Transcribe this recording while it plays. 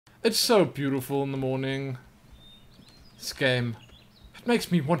It's so beautiful in the morning. This game. It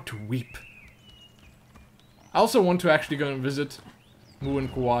makes me want to weep. I also want to actually go and visit Mu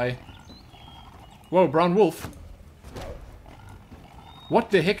and Kauai. Whoa, Brown Wolf. What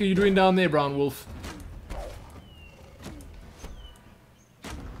the heck are you doing down there, Brown Wolf?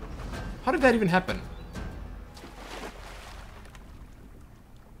 How did that even happen?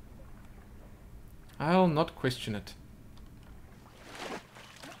 I'll not question it.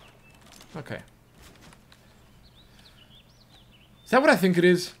 Okay. Is that what I think it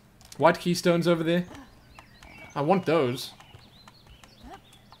is? White keystones over there? I want those.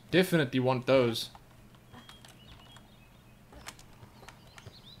 Definitely want those.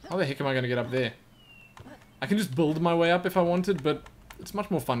 How the heck am I going to get up there? I can just build my way up if I wanted, but it's much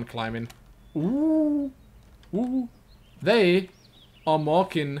more fun climbing. Ooh. Ooh. They are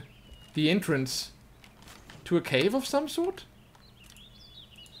marking the entrance to a cave of some sort?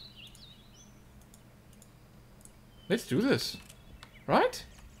 Let's do this. Right?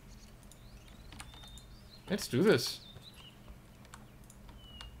 Let's do this.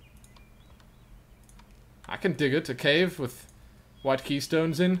 I can dig it. A cave with white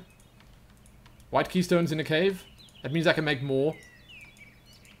keystones in. White keystones in a cave. That means I can make more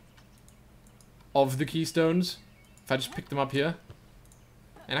of the keystones if I just pick them up here.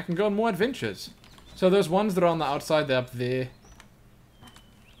 And I can go on more adventures. So those ones that are on the outside, they're up there.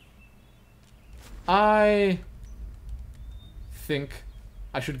 I think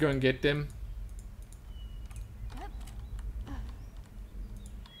I should go and get them.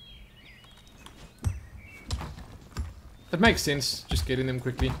 That makes sense, just getting them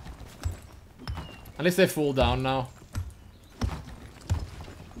quickly. Unless they fall down now.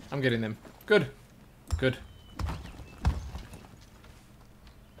 I'm getting them. Good. Good.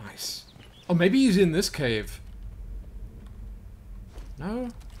 Nice. Oh, maybe he's in this cave. No.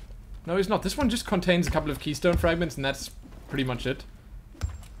 No, he's not. This one just contains a couple of keystone fragments, and that's pretty much it.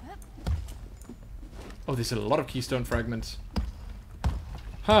 Oh, there's a lot of keystone fragments.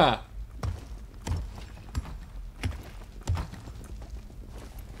 Huh.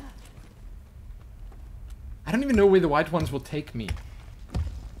 I don't even know where the white ones will take me.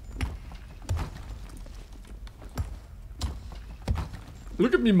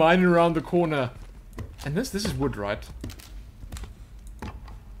 Look at me mining around the corner. And this is wood, right?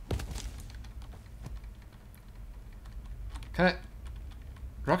 Can I...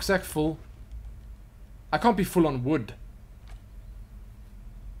 Rucksack full. I can't be full on wood.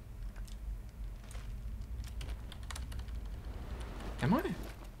 Am I?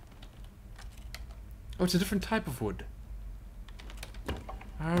 Oh, it's a different type of wood.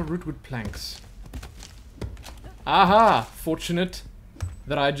 Rootwood planks. Aha! Fortunate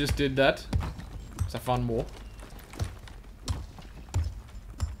that I just did that. Because I found more.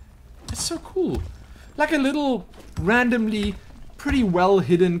 That's so cool. Like a little randomly pretty well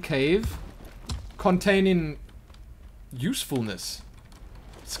hidden cave containing usefulness.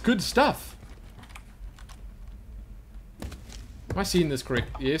 It's good stuff. Am I seeing this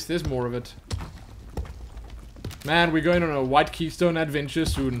correct? Yes, there's more of it. Man, we're going on a white keystone adventure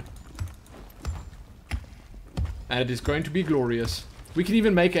soon. And it is going to be glorious. We can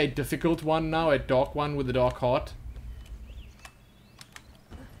even make a difficult one now, a dark one with a dark heart.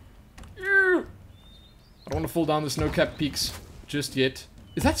 I don't want to fall down the snow-capped peaks just yet.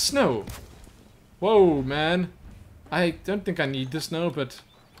 Is that snow? Whoa, man. I don't think I need the snow, but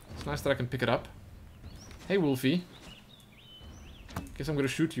it's nice that I can pick it up. Hey, Wolfie. Guess I'm gonna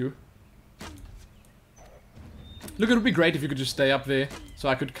shoot you. Look, it would be great if you could just stay up there, so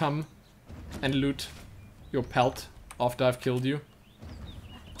I could come and loot your pelt after I've killed you.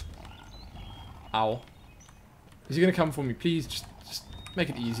 Ow. Is he gonna come for me? Please, just make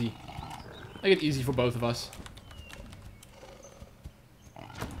it easy. Make it easy for both of us.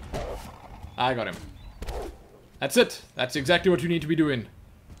 I got him. That's it. That's exactly what you need to be doing.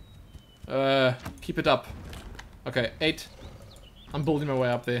 Keep it up. Okay, 8. I'm building my way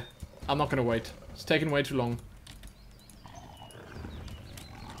up there. I'm not gonna wait. It's taking way too long.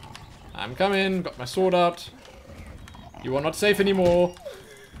 I'm coming. Got my sword out. You are not safe anymore.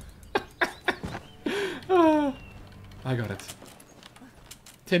 I got it.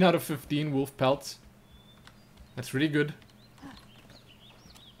 10 out of 15 wolf pelts. That's really good.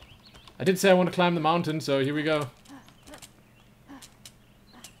 I did say I want to climb the mountain, so here we go.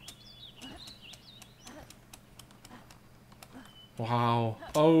 Wow.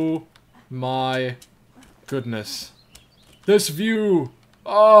 Oh my goodness. This view.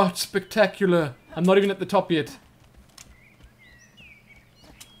 Oh, it's spectacular. I'm not even at the top yet.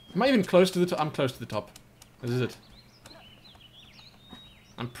 Am I even close to the top? I'm close to the top. This is it.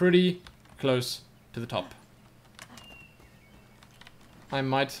 I'm pretty close to the top. I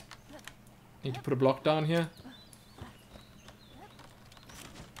might need to put a block down here.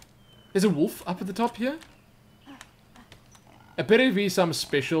 There's a wolf up at the top here. I bet it'd be some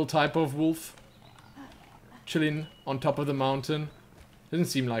special type of wolf chilling on top of the mountain. Doesn't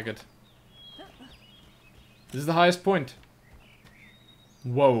seem like it. This is the highest point.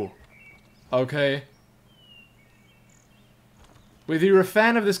 Whoa. Okay. Whether you're a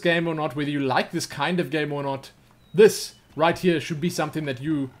fan of this game or not, whether you like this kind of game or not, this right here should be something that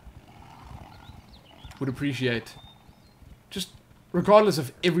you would appreciate. Just regardless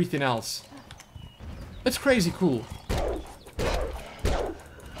of everything else. It's crazy cool.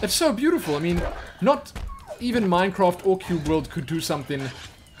 It's so beautiful. I mean, not even Minecraft or Cube World could do something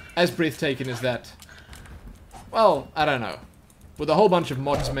as breathtaking as that. Well, I don't know. With a whole bunch of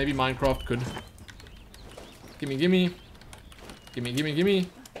mods, maybe Minecraft could. Gimme, gimme. Gimme, gimme, gimme.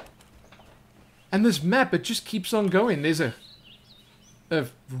 And this map, it just keeps on going. There's a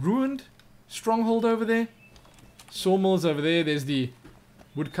ruined stronghold over there. Sawmill's over there. There's the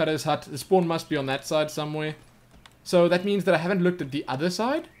woodcutter's hut. The spawn must be on that side somewhere. So that means that I haven't looked at the other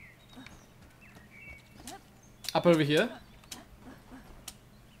side. Up over here.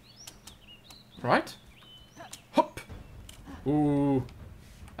 Right? Hop! Ooh.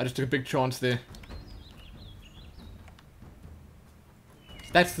 I just took a big chance there.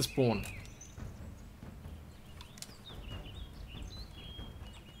 That's the spawn.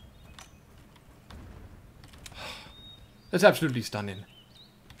 That's absolutely stunning.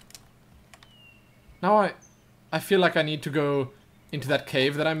 Now I feel like I need to go into that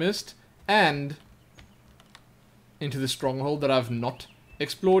cave that I missed, and into the stronghold that I've not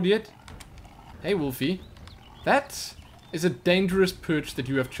explored yet. Hey, Wolfie. That is a dangerous perch that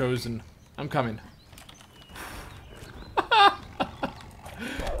you have chosen. I'm coming.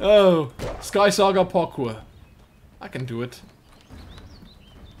 Oh, SkySaga parkour. I can do it.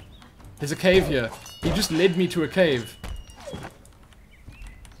 There's a cave here. He just led me to a cave.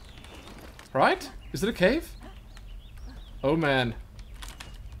 Right? Is it a cave? Oh man.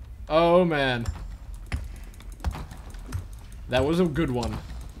 Oh man. That was a good one.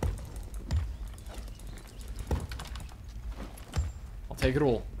 I'll take it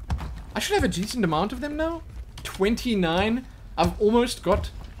all. I should have a decent amount of them now. 29. I've almost got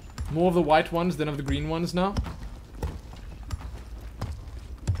more of the white ones than of the green ones now.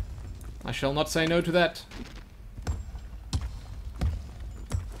 I shall not say no to that.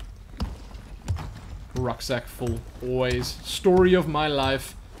 Rucksack full. Always. Story of my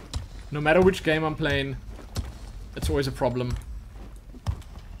life. No matter which game I'm playing, it's always a problem.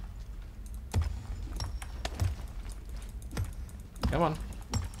 Come on.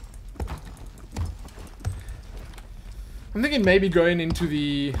 I'm thinking maybe going into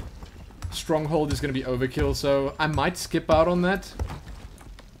the stronghold is going to be overkill, so I might skip out on that.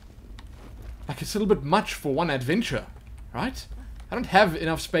 Like, it's a little bit much for one adventure, right? I don't have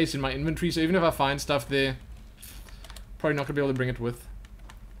enough space in my inventory, so even if I find stuff there, probably not going to be able to bring it with.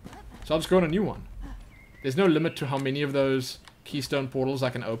 So I'll just go on a new one. There's no limit to how many of those keystone portals I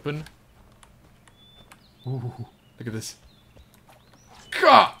can open. Ooh, look at this.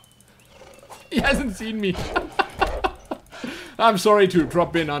 Gah! He hasn't seen me. I'm sorry to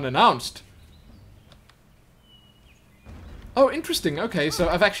drop in unannounced. Oh, interesting. Okay, so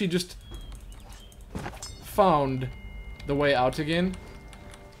I've actually just found the way out again.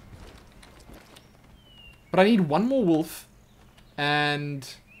 But I need one more wolf and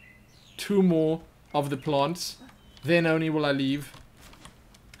 2 more of the plants. Then only will I leave.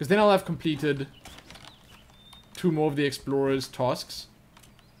 Because then I'll have completed 2 more of the explorer's tasks.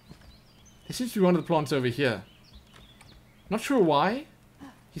 There seems to be one of the plants over here. Not sure why.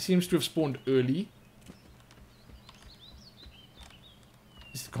 He seems to have spawned early.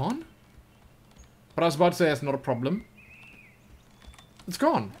 Is it gone? But I was about to say that's not a problem. It's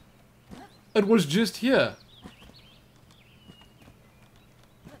gone. It was just here.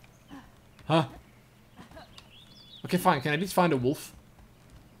 Huh? Okay, fine. Can I at least find a wolf?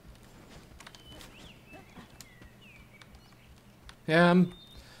 Yeah,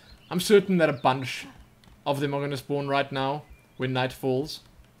 I'm certain that a bunch of them are going to spawn right now when night falls.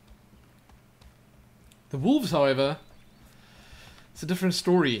 The wolves, however, it's a different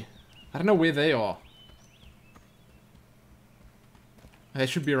story. I don't know where they are. They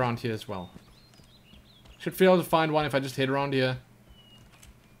should be around here as well. Should be able to find one if I just head around here.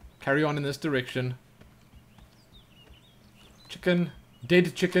 Carry on in this direction. Chicken.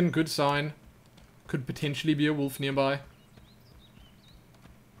 Dead chicken, good sign. Could potentially be a wolf nearby.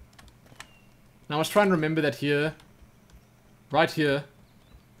 Now I was trying to remember that here, right here,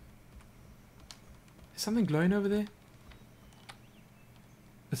 something glowing over there?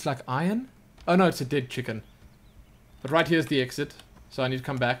 It's like iron? Oh no, it's a dead chicken. But right here's the exit, so I need to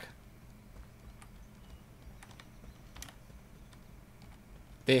come back.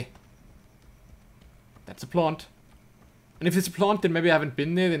 There. That's a plant. And if it's a plant, then maybe I haven't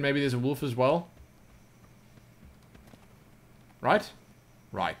been there, then maybe there's a wolf as well. Right?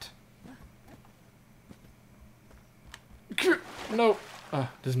 Right. No. Oh,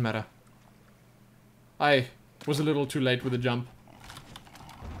 doesn't matter. I was a little too late with the jump.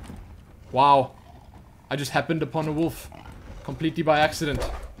 Wow. I just happened upon a wolf. Completely by accident.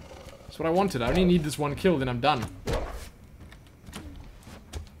 That's what I wanted. I only need this one kill, then I'm done.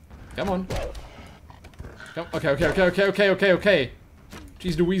 Come on. Come. Okay.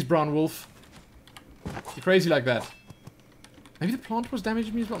 Jeez Louise, brown wolf. You're crazy like that. Maybe the plant was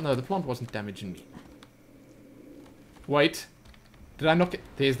damaging me as well? No, the plant wasn't damaging me. Wait. Did I not get...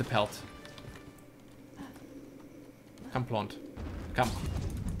 There's the pelt. Come, plant. Come.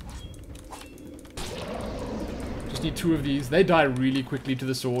 Just need 2 of these. They die really quickly to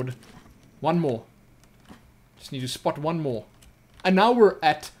the sword. 1 more. Just need to spot 1 more. And now we're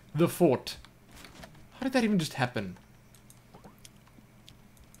at the fort. How did that even just happen?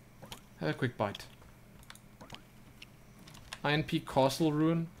 Have a quick bite. Iron Peak Castle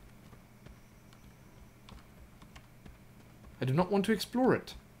Ruin. I do not want to explore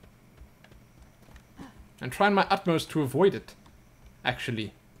it. I'm trying my utmost to avoid it.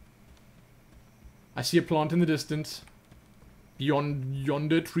 Actually. I see a plant in the distance. Beyond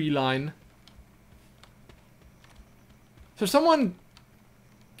yonder tree line. So someone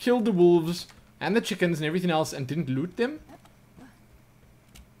killed the wolves and the chickens and everything else and didn't loot them?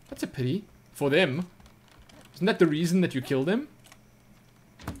 That's a pity. For them. Isn't that the reason that you kill them?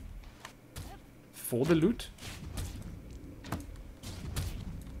 For the loot?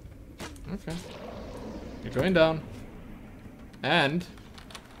 Okay. You're going down. And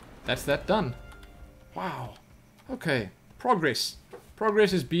that's that done. Wow. Okay. Progress.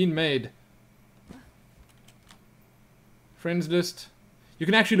 Progress is being made. Friends list. You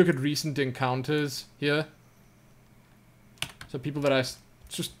can actually look at recent encounters here. So people that I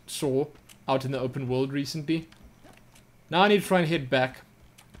just saw out in the open world recently. Now I need to try and head back.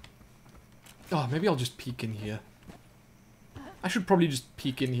 Oh, maybe I'll just peek in here. I should probably just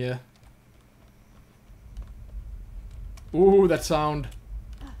peek in here. Ooh, that sound.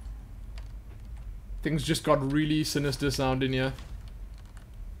 Things just got really sinister sound in here.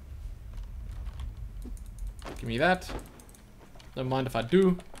 Give me that. Don't mind if I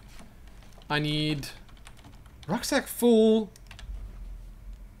do. I need... rucksack full.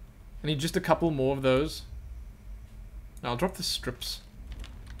 I need just a couple more of those. Now I'll drop the strips.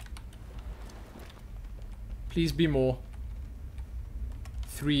 Please be more.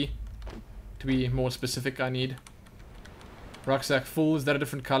 3. To be more specific, I need. Rucksack full. Is that a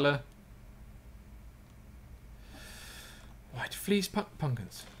different color? White fleece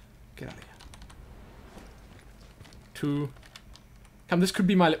pumpkins. Get out of here. 2. Come, this could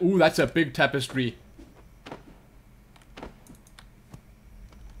be my... Ooh, that's a big tapestry.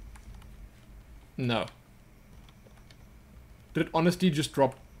 No. Did it honestly just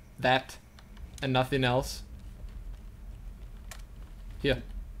drop that and nothing else? Here.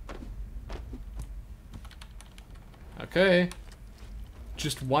 Okay.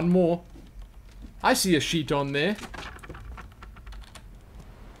 Just 1 more. I see a sheet on there.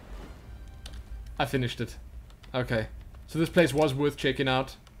 I finished it. Okay. So this place was worth checking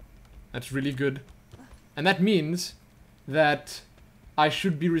out. That's really good. And that means that I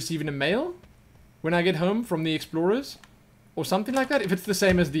should be receiving a mail when I get home from the explorers. Or something like that. If it's the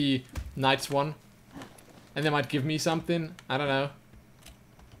same as the Knights one. And they might give me something. I don't know.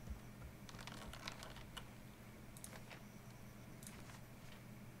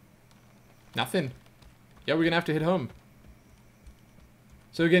 Nothing. Yeah, we're gonna have to head home.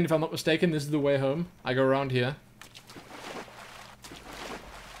 So again, if I'm not mistaken, this is the way home. I go around here.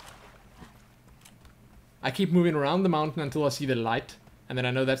 I keep moving around the mountain until I see the light. And then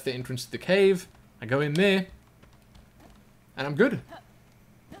I know that's the entrance to the cave. I go in there. And I'm good.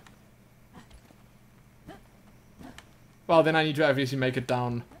 Well, then I need to obviously make it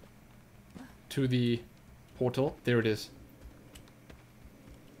down to the portal. There it is.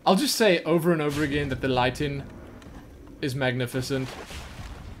 I'll just say over and over again that the lighting is magnificent.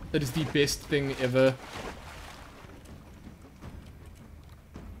 That is the best thing ever.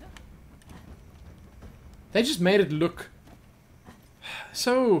 They just made it look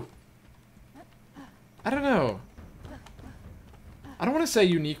so... I don't know. I don't want to say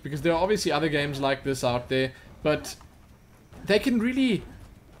unique because there are obviously other games like this out there, but they can really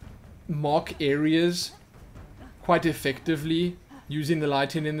mark areas quite effectively using the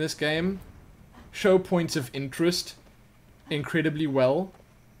lighting in this game. Show points of interest incredibly well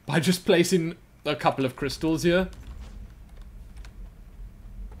by just placing a couple of crystals here.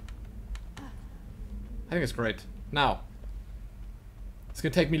 I think it's great. Now, it's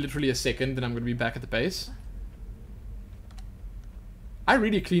going to take me literally a second, and I'm going to be back at the base. I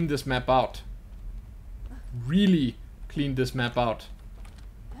really cleaned this map out. Really cleaned this map out.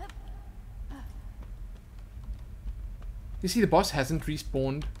 You see, the boss hasn't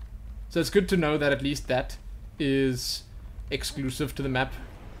respawned. So it's good to know that at least that is exclusive to the map.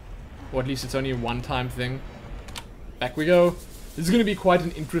 Or at least it's only a one-time thing. Back we go. This is going to be quite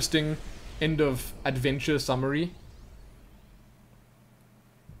an interesting end of adventure summary.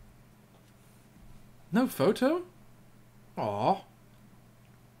 No photo? Aww.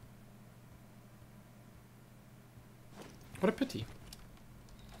 What a pity.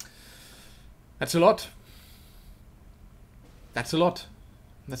 That's a lot. That's a lot.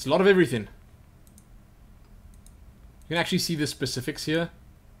 That's a lot of everything. You can actually see the specifics here.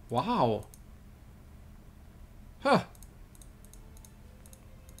 Wow. Huh.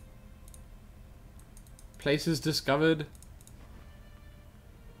 Places discovered.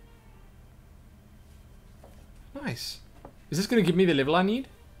 Nice. Is this going to give me the level I need?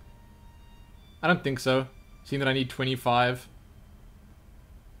 I don't think so. Seeing that I need 25.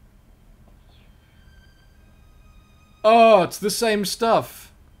 Oh, it's the same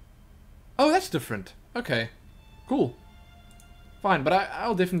stuff. Oh, that's different. Okay. Cool. Fine, but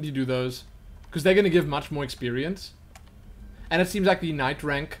I'll definitely do those. Because they're going to give much more experience. And it seems like the Knight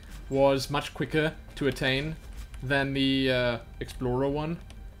rank was much quicker to attain than the Explorer one.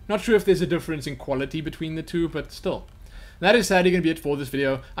 Not sure if there's a difference in quality between the two, but still. That is sadly going to be it for this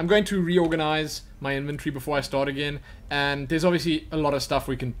video. I'm going to reorganize my inventory before I start again. And there's obviously a lot of stuff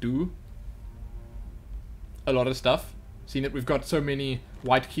we can do. A lot of stuff. Seeing that we've got so many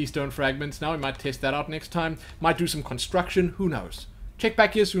white keystone fragments now, we might test that out next time. Might do some construction, who knows. Check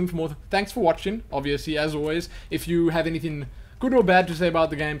back here soon for more. Thanks for watching, obviously, as always. If you have anything good or bad to say about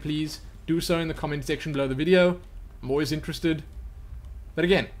the game, please do so in the comment section below the video. I'm always interested. But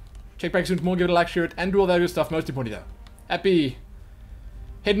again, check back soon for more, give it a like, share it, and do all that good stuff. Most importantly though, happy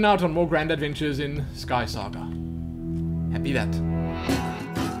heading out on more grand adventures in SkySaga. Happy that.